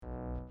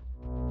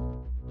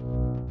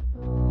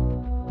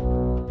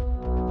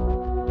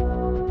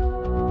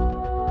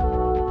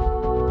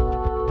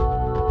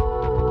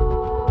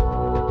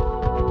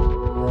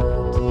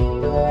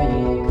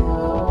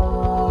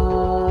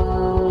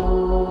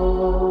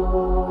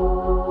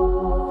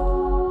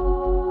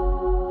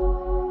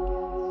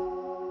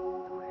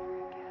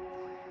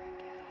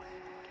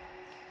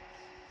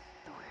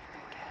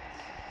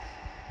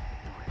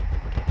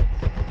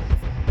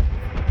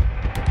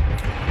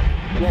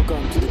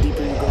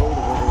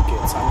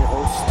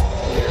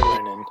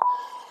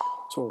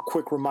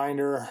quick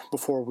reminder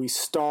before we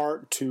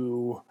start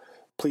to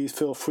please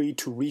feel free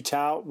to reach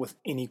out with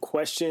any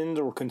questions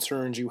or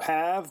concerns you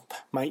have.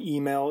 My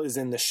email is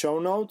in the show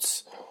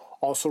notes.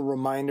 Also,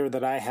 reminder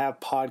that I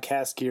have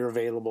podcast gear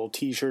available,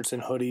 t-shirts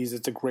and hoodies.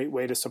 It's a great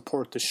way to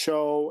support the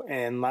show.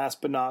 And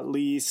last but not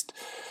least,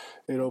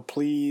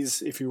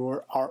 please, if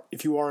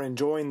you are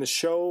enjoying the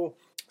show,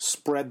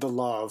 spread the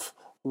love.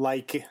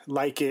 Like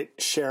it,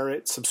 share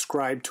it,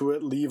 subscribe to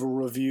it, leave a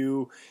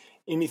review.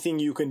 Anything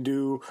you can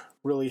do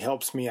really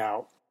helps me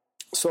out.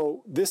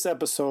 So this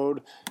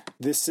episode,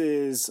 this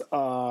is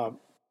a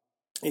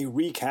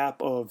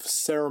recap of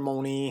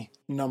ceremony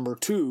number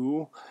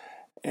 2.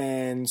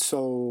 And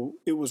so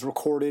it was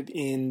recorded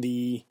in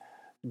the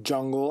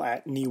jungle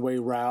at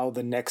Niue Rao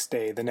the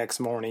next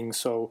morning.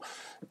 So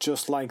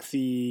just like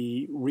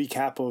the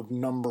recap of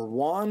number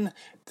 1,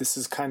 this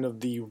is kind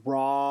of the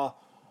raw,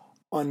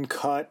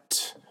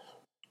 uncut,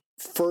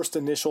 first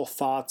initial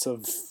thoughts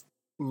of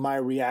my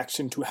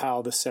reaction to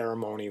how the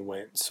ceremony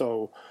went.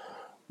 So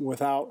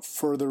without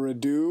further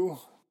ado,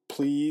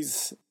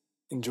 please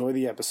enjoy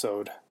the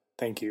episode.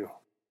 Thank you.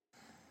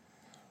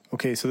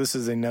 Okay, so this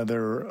is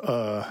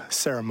another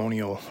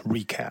ceremonial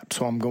recap.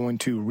 So I'm going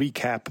to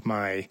recap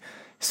my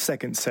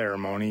second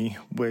ceremony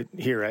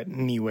here at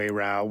Niue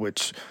Rao,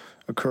 which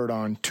occurred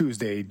on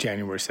Tuesday,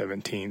 January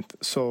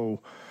 17th.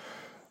 So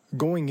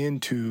going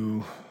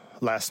into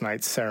last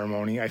night's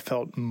ceremony, I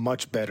felt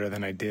much better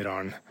than I did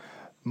on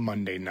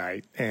Monday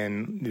night.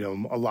 And,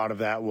 a lot of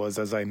that was,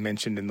 as I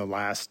mentioned in the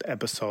last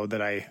episode,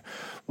 that I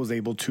was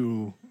able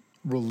to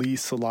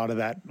release a lot of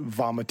that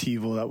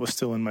vomitivo that was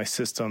still in my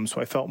system.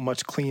 So I felt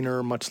much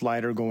cleaner, much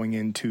lighter going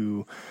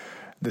into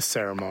the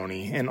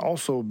ceremony. And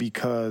also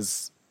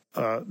because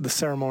the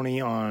ceremony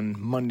on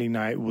Monday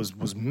night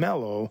was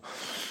mellow,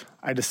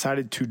 I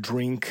decided to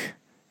drink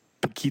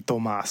poquito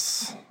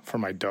más for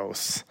my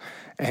dose.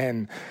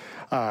 And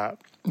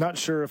not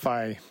sure if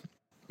I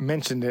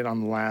mentioned it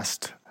on the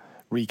last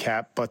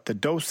recap, but the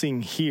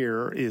dosing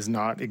here is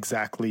not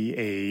exactly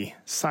a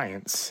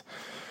science.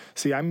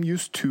 See, I'm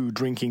used to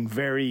drinking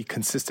very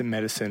consistent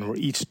medicine where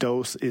each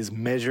dose is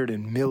measured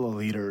in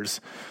milliliters.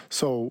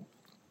 So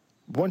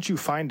once you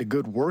find a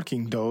good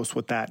working dose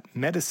with that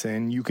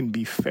medicine, you can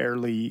be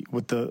fairly,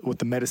 with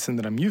the medicine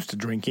that I'm used to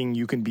drinking,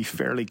 you can be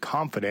fairly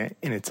confident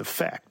in its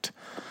effect.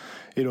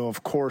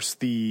 Of course,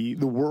 the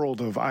world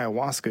of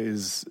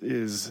ayahuasca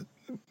is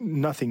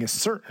nothing is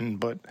certain,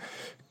 but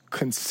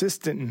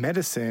consistent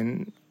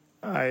medicine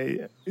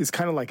is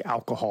kind of like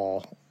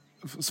alcohol.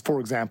 For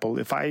example,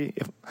 if I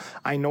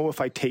know if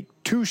I take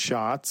 2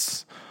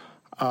 shots,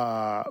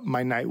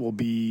 my night will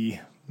be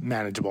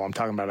manageable. I'm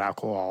talking about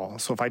alcohol.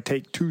 So if I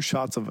take 2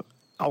 shots of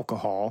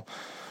alcohol,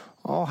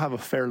 I'll have a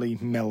fairly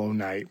mellow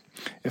night.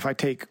 If I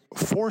take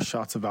 4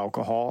 shots of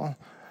alcohol,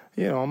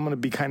 I'm going to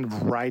be kind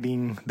of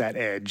riding that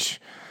edge.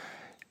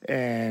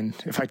 And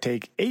if I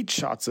take 8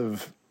 shots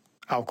of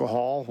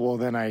alcohol, well,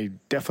 then I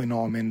definitely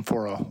know I'm in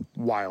for a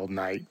wild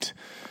night.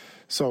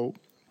 So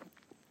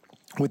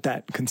with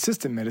that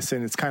consistent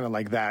medicine, it's kind of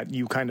like that.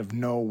 You kind of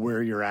know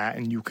where you're at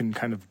and you can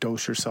kind of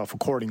dose yourself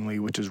accordingly,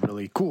 which is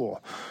really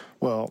cool.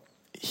 Well,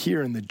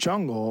 here in the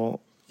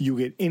jungle, you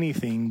get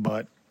anything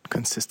but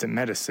consistent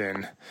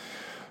medicine.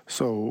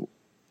 So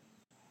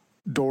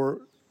Doroteo,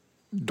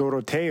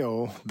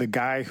 the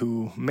guy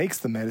who makes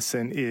the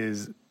medicine,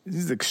 is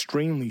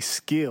extremely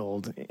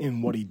skilled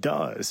in what he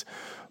does,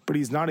 but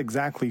he's not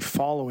exactly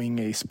following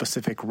a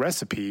specific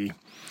recipe.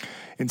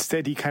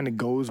 Instead, he kind of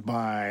goes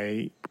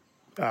by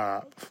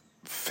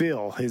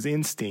feel, his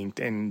instinct,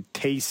 and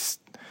taste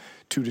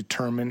to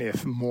determine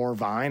if more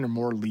vine or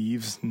more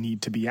leaves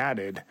need to be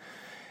added.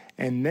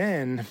 And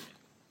then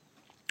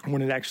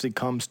when it actually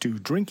comes to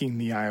drinking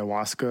the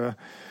ayahuasca,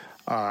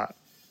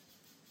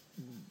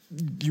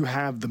 you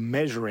have the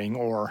measuring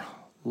or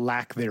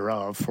lack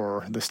thereof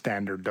for the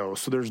standard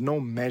dose. So there's no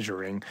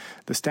measuring.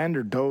 The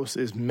standard dose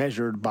is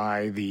measured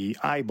by the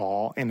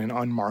eyeball in an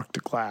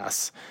unmarked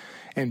glass.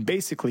 And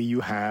basically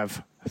you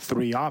have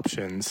 3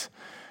 options.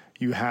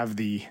 You have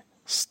the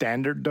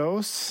standard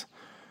dose,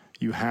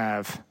 you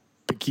have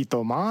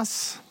poquito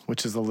más,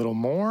 which is a little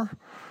more,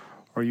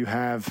 or you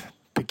have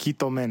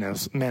poquito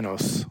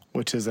menos,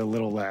 which is a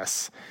little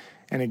less.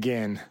 And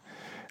again,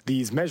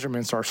 these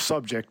measurements are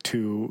subject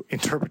to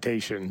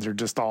interpretation. They're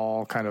just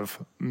all kind of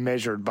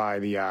measured by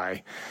the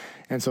eye.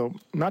 And so,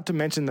 not to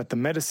mention that the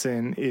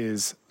medicine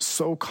is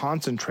so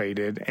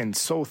concentrated and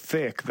so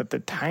thick that the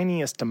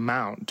tiniest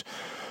amount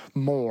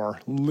more,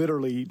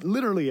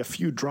 literally a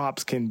few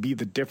drops can be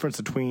the difference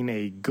between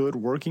a good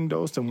working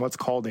dose and what's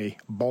called a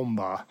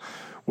bomba,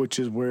 which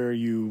is where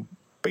you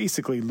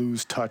basically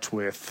lose touch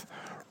with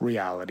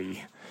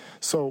reality.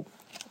 So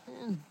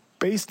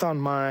based on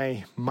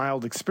my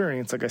mild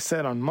experience, like I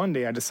said, on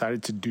Monday, I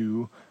decided to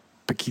do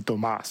poquito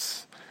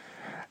más.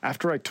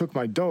 After I took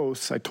my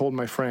dose, I told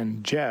my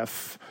friend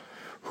Jeff,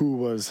 who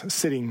was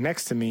sitting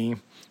next to me,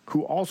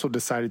 who also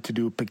decided to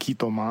do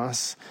poquito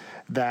más,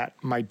 that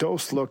my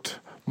dose looked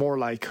more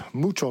like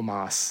mucho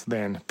más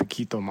than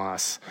poquito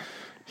más.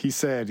 He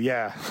said,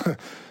 yeah,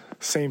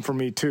 Same for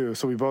me too.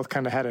 So we both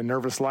kind of had a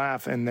nervous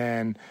laugh, and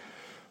then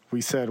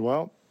we said,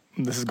 well,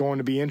 this is going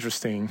to be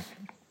interesting.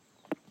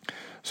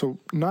 So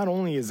not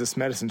only is this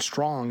medicine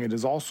strong, it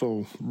is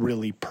also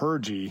really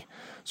purgy.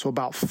 So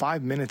about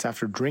 5 minutes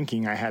after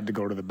drinking, I had to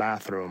go to the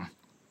bathroom.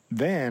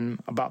 Then,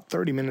 about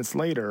 30 minutes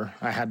later,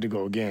 I had to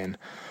go again.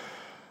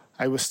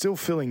 I was still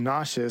feeling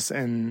nauseous,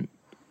 and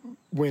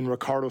when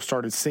Ricardo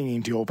started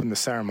singing to open the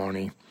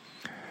ceremony,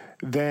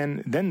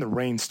 then the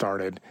rain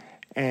started.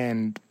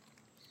 And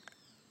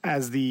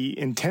as the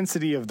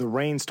intensity of the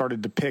rain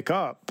started to pick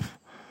up,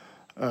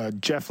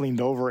 Jeff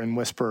leaned over and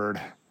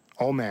whispered,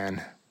 "Oh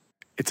man,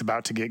 it's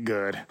about to get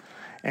good."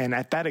 And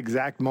at that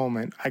exact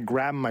moment, I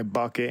grabbed my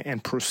bucket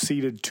and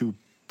proceeded to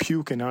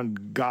puke an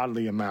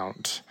ungodly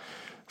amount.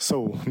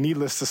 So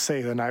needless to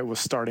say, the night was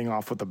starting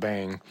off with a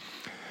bang.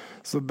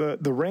 So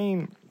the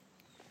rain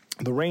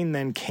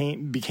then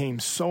became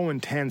so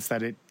intense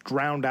that it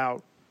drowned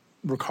out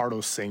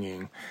Ricardo's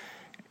singing.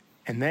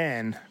 And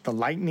then the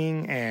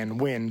lightning and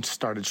wind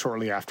started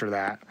shortly after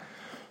that.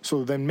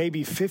 So then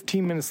maybe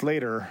 15 minutes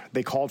later,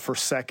 they called for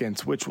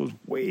seconds, which was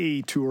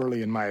way too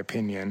early in my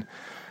opinion.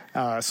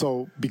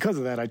 So because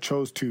of that, I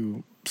chose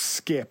to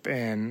skip,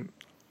 and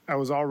I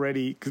was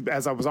already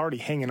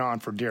hanging on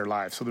for dear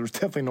life. So there was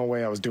definitely no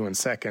way I was doing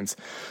seconds.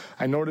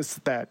 I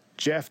noticed that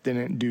Jeff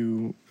didn't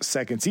do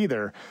seconds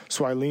either.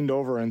 So I leaned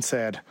over and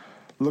said,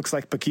 "Looks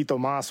like Paquito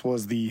Mas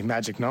was the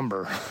magic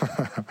number."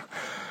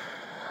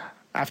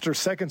 After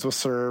seconds was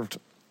served,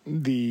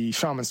 the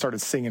shaman started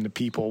singing to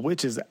people,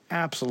 which is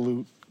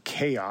absolute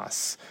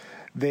chaos.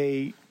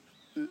 They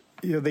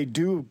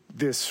do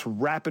this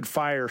rapid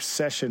fire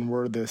session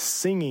where the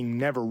singing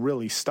never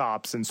really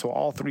stops. And so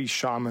all three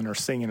shaman are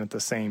singing at the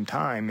same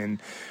time.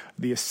 And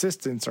the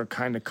assistants are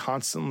kind of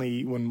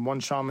constantly, when one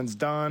shaman's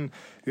done,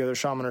 the other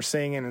shaman are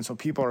singing. And so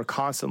people are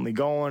constantly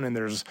going, and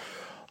there's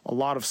a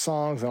lot of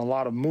songs and a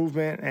lot of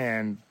movement.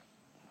 And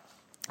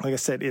like I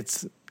said,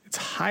 it's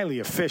highly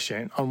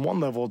efficient. On one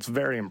level, it's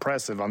very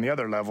impressive. On the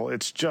other level,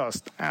 it's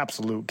just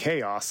absolute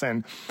chaos.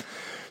 And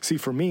see,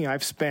 for me, I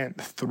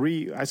spent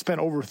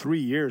over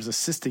 3 years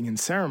assisting in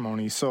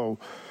ceremonies. So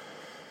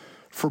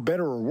for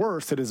better or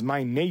worse, it is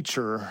my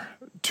nature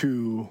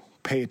to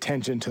pay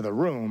attention to the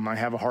room. I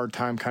have a hard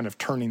time kind of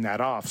turning that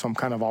off. So I'm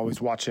kind of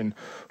always watching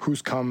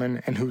who's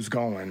coming and who's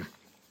going.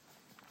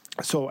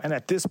 So, and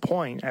at this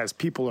point, as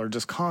people are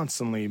just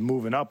constantly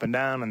moving up and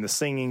down, and the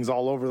singing's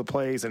all over the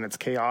place, and it's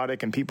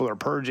chaotic, and people are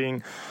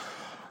purging,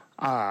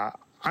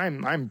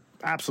 I'm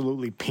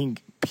absolutely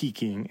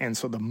peaking, and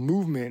so the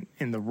movement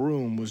in the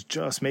room was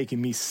just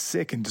making me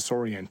sick and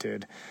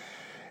disoriented.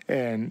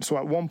 And so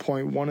at one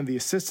point, one of the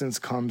assistants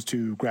comes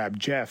to grab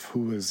Jeff,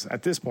 who is,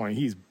 at this point,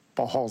 he's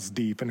balls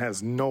deep and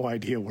has no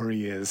idea where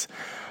he is.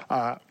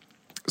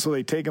 So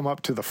they take him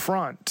up to the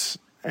front,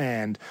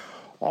 and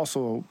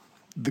also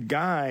the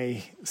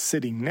guy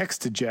sitting next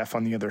to Jeff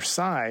on the other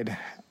side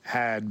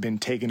had been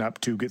taken up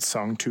to get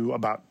sung to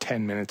about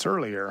 10 minutes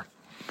earlier.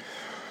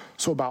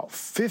 So about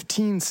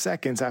 15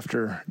 seconds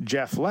after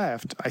Jeff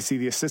left, I see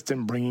the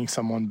assistant bringing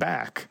someone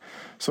back.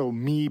 So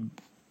me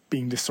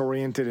being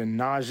disoriented and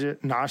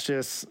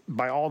nauseous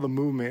by all the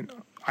movement,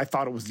 I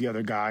thought it was the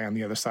other guy on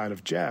the other side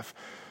of Jeff.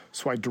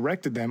 So I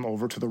directed them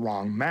over to the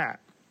wrong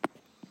mat.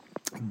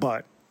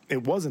 But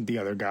it wasn't the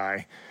other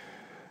guy.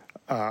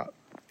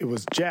 It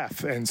was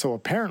Jeff. And so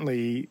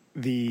apparently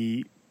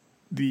the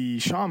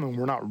shaman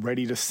were not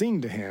ready to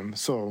sing to him.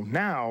 So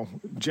now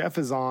Jeff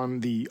is on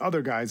the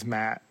other guy's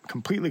mat,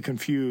 completely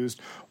confused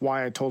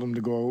why I told him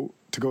to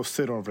go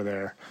sit over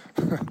there.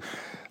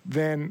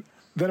 Then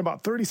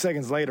about 30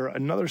 seconds later,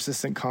 another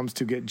assistant comes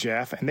to get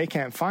Jeff, and they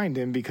can't find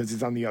him because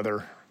he's on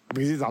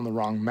the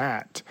wrong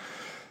mat.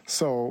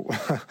 So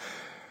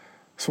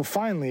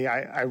finally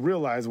I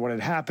realized what had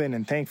happened,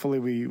 and thankfully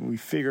we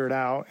figured it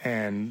out,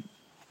 and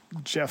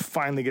Jeff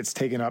finally gets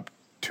taken up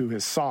to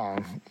his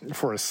song.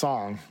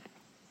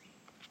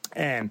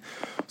 And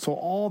so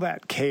all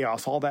that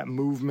chaos, all that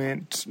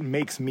movement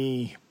makes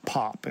me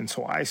pop. And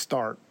so I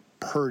start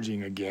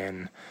purging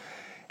again.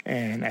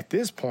 And at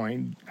this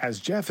point, as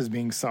Jeff is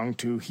being sung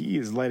to, he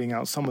is letting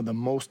out some of the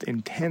most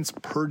intense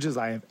purges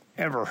I have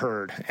ever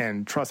heard.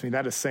 And trust me,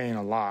 that is saying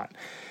a lot.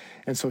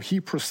 And so he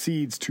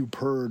proceeds to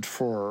purge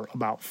for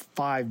about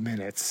 5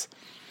 minutes.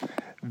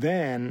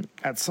 Then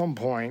at some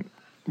point,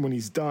 when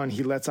he's done,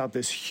 he lets out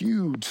this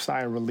huge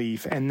sigh of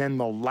relief, and then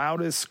the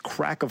loudest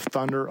crack of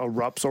thunder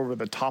erupts over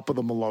the top of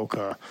the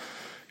Maloka.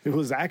 It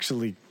was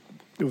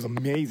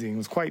amazing.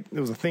 It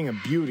was a thing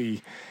of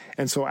beauty.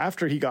 And so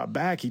after he got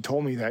back, he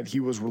told me that he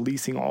was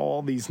releasing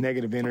all these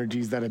negative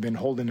energies that had been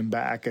holding him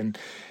back, and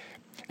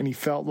he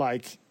felt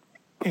like,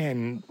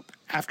 and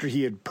after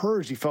he had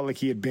purged, he felt like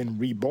he had been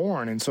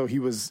reborn. And so he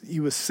was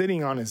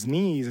sitting on his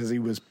knees as he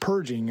was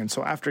purging. And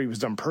so after he was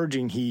done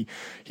purging, he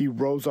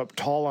rose up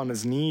tall on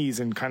his knees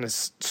and kind of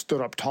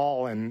stood up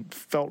tall and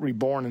felt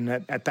reborn.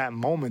 And at that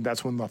moment,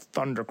 that's when the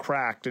thunder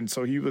cracked. And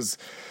so he was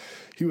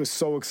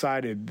so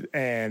excited,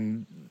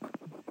 and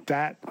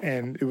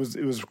it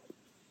was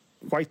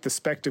quite the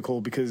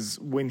spectacle, because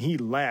when he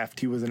left,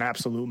 he was an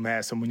absolute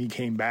mess. And when he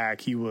came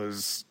back, he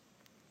was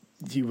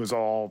he was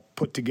all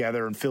put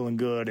together and feeling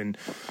good and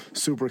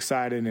super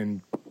excited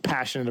and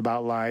passionate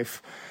about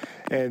life.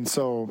 And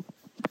so,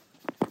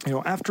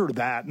 after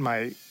that,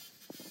 my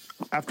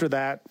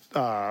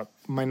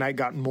night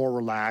got more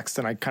relaxed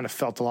and I kind of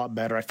felt a lot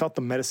better. I felt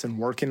the medicine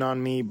working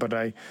on me,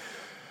 but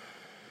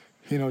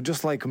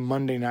just like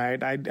Monday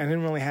night, I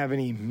didn't really have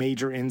any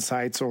major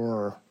insights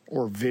or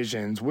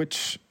visions,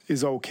 which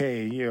is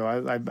okay.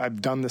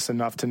 I've done this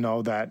enough to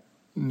know that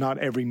not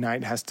every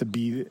night has to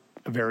be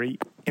a very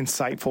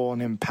insightful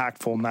and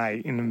impactful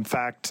night. And in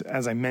fact,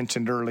 as I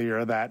mentioned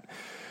earlier, that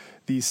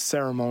these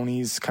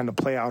ceremonies kind of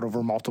play out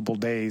over multiple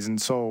days.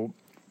 And so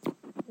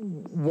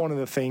one of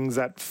the things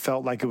that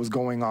felt like it was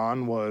going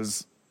on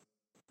was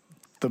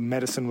the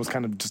medicine was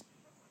kind of just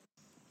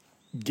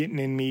getting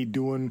in me,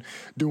 doing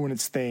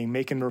its thing,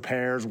 making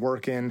repairs,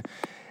 working.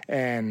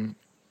 And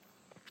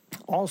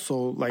also,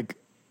 like,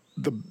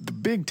 the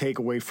big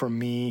takeaway from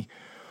me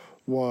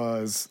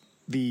was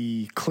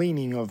the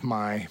cleaning of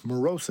my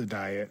Morosa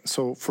diet.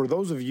 So for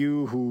those of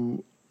you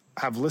who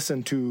have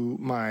listened to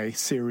my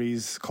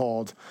series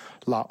called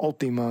La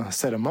Ultima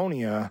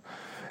Ceremonia,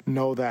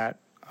 know that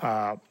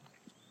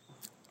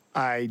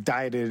I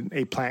dieted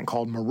a plant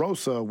called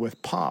Morosa with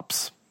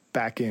Pops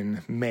back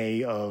in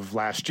May of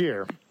last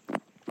year.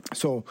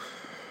 So,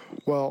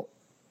 well,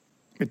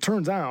 it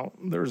turns out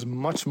there's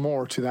much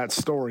more to that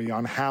story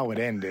on how it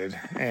ended.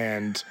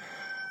 And,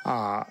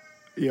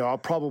 I'll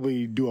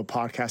probably do a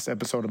podcast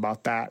episode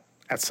about that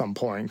at some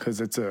point because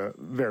it's a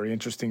very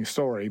interesting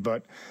story.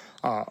 But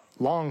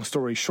long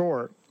story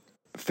short,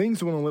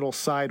 things went a little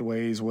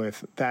sideways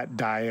with that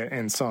diet,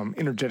 and some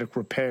energetic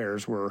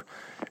repairs were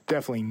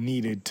definitely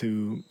needed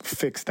to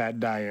fix that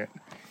diet.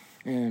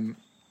 And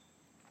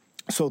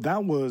so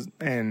that was,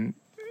 and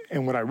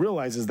what I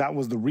realized is that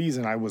was the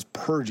reason I was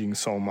purging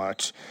so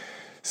much.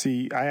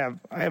 See, I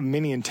have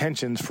many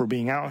intentions for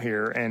being out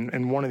here,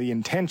 and one of the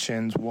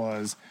intentions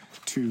was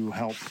to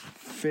help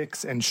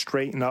fix and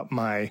straighten up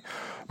my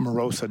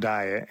Morosa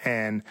diet.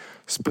 And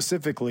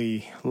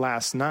specifically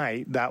last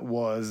night, that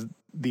was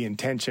the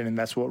intention, and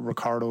that's what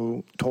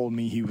Ricardo told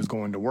me he was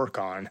going to work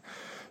on.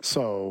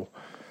 So,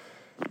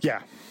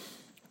 yeah,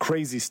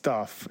 crazy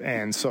stuff.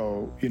 And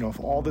so, if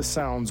all this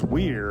sounds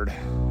weird,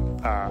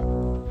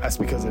 that's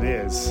because it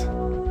is.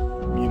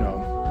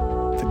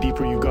 The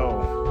deeper you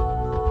go.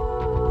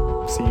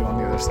 See you on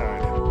the other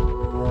side.